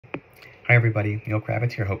Hi everybody, Neil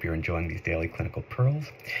Kravitz here. Hope you're enjoying these daily clinical pearls.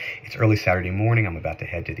 It's early Saturday morning. I'm about to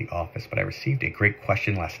head to the office, but I received a great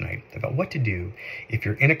question last night about what to do if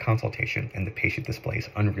you're in a consultation and the patient displays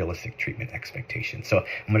unrealistic treatment expectations. So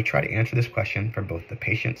I'm going to try to answer this question from both the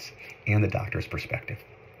patient's and the doctor's perspective.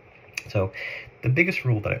 So the biggest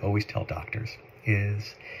rule that I always tell doctors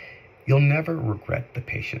is you'll never regret the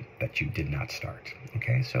patient that you did not start.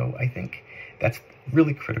 Okay, so I think that's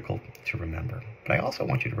really critical to remember. But I also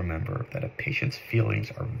want you to remember that a patient's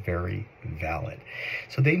feelings are very valid.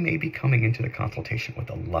 So they may be coming into the consultation with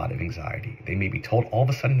a lot of anxiety. They may be told all of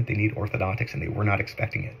a sudden that they need orthodontics and they were not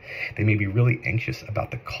expecting it. They may be really anxious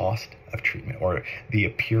about the cost of treatment or the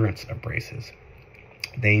appearance of braces.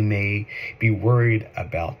 They may be worried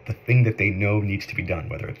about the thing that they know needs to be done,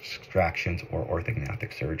 whether it's extractions or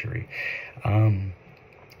orthognathic surgery.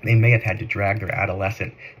 They may have had to drag their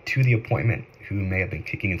adolescent to the appointment who may have been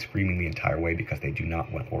kicking and screaming the entire way because they do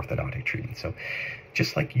not want orthodontic treatment. So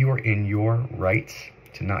just like you are in your rights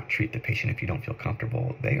to not treat the patient if you don't feel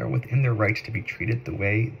comfortable, they are within their rights to be treated the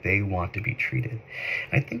way they want to be treated.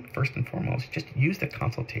 And I think first and foremost, just use the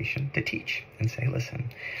consultation to teach and say, listen,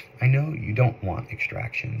 I know you don't want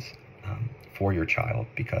extractions for your child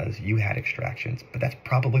because you had extractions, but that's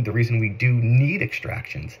probably the reason we do need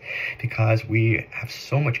extractions, because we have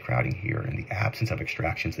so much crowding here. In the absence of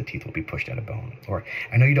extractions, the teeth will be pushed out of bone. Or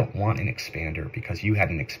I know you don't want an expander because you had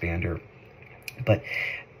an expander, but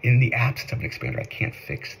in the absence of an expander, I can't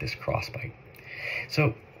fix this crossbite.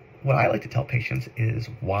 So what I like to tell patients is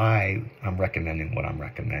why I'm recommending what I'm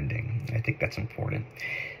recommending. I think that's important.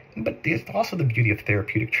 But there's also the beauty of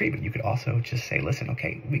therapeutic treatment. You could also just say, listen,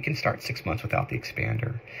 okay, we can start 6 months without the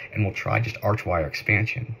expander and we'll try just arch wire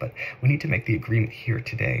expansion. But we need to make the agreement here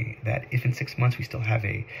today that if in 6 months we still have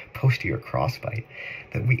a posterior crossbite,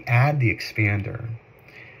 that we add the expander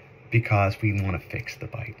because we want to fix the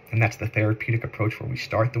bite. And that's the therapeutic approach, where we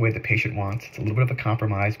start the way the patient wants. It's a little bit of a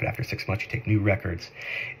compromise, but after 6 months you take new records.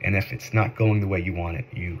 And if it's not going the way you want it,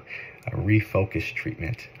 you refocus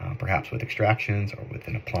treatment, perhaps with extractions or with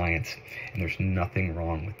an appliance, and there's nothing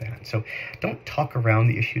wrong with that. So don't talk around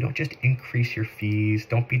the issue. Don't just increase your fees.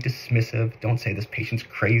 Don't be dismissive. Don't say this patient's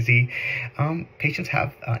crazy. Patients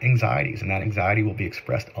have anxieties, and that anxiety will be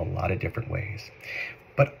expressed a lot of different ways.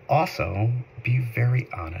 But also be very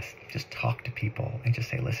honest. Just talk to people and just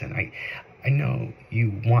say, listen, I know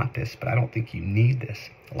you want this, but I don't think you need this.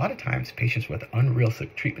 A lot of times patients with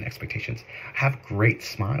unrealistic treatment expectations have great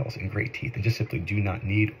smiles and great teeth and just simply do not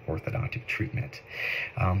need orthodontic treatment.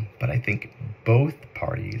 But I think both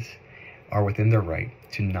parties are within their right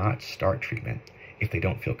to not start treatment if they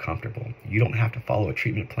don't feel comfortable. You don't have to follow a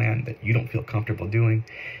treatment plan that you don't feel comfortable doing,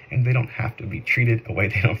 and they don't have to be treated a way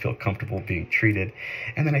they don't feel comfortable being treated.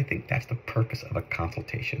 And then I think that's the purpose of a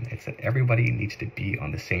consultation. It's that everybody needs to be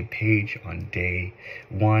on the same page on day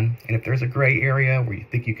one. And if there's a gray area where you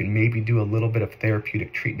think you can maybe do a little bit of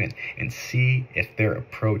therapeutic treatment and see if their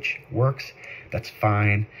approach works, that's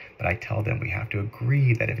fine. But I tell them we have to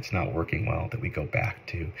agree that if it's not working well, that we go back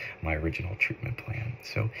to my original treatment plan.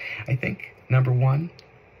 So I think number one,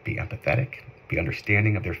 be empathetic, be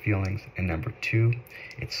understanding of their feelings. And number two,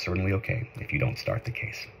 it's certainly okay if you don't start the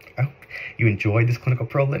case. I hope you enjoyed this clinical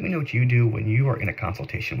pearl. Let me know what you do when you are in a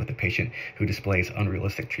consultation with a patient who displays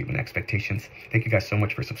unrealistic treatment expectations. Thank you guys so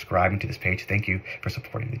much for subscribing to this page. Thank you for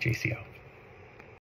supporting the JCO.